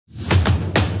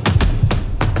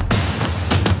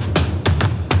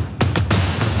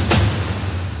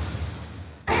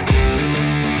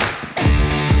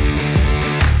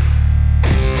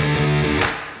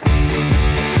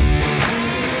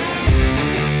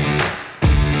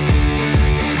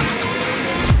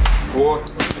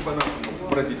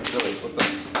поразительно. Давай, вот так.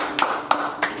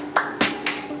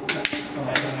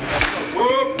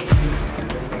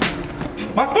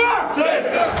 Москва!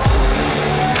 CSKA!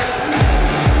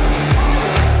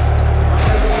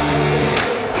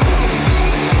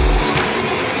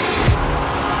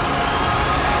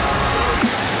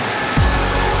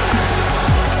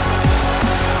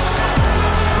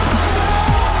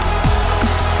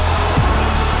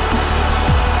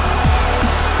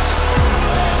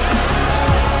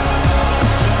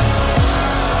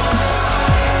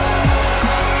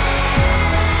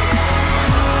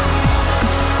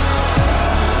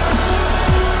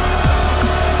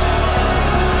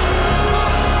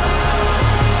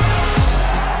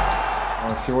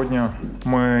 Сегодня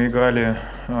мы играли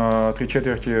 3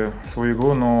 четверти свою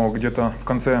игру, но где-то в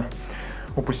конце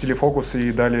упустили фокус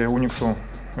и дали УНИКСу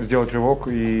сделать рывок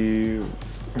и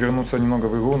вернуться немного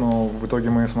в игру, но в итоге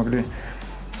мы смогли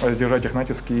сдержать их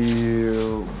натиск и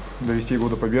довести игру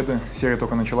до победы. Серия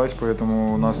только началась,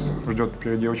 поэтому нас ждет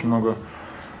впереди очень много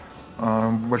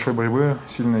большой борьбы,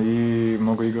 сильной и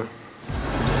много игр.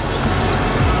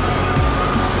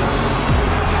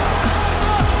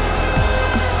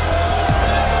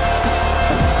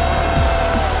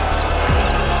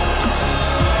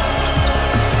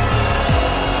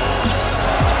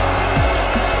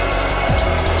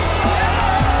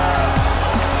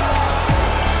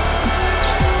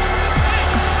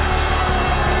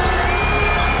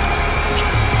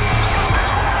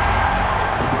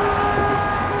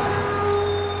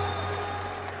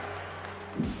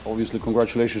 Obviously,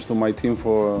 congratulations to my team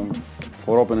for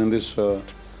opening this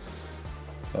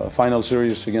final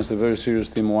series against a very serious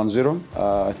team 1-0.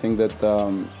 I think that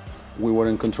we were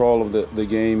in control of the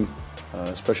game,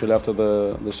 especially after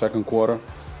the second quarter,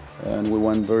 and we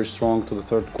went very strong to the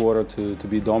third quarter to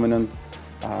be dominant,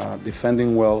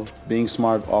 defending well, being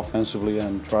smart offensively,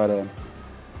 and try to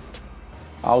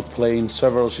outplay in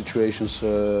several situations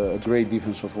a great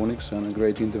defense of UNICS and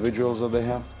great individuals that they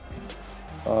have.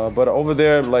 But over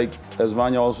there, like as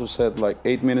Vanya also said, like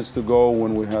 8 minutes to go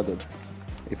when we had,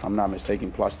 if I'm not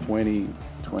mistaken, plus 20,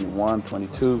 21,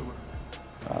 22,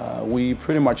 we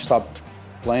pretty much stopped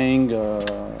playing,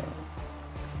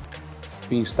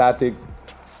 being static.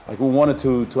 Like we wanted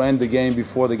to end the game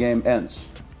before the game ends.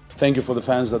 Thank you for the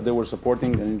fans that they were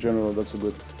supporting, and in general, that's a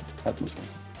good atmosphere.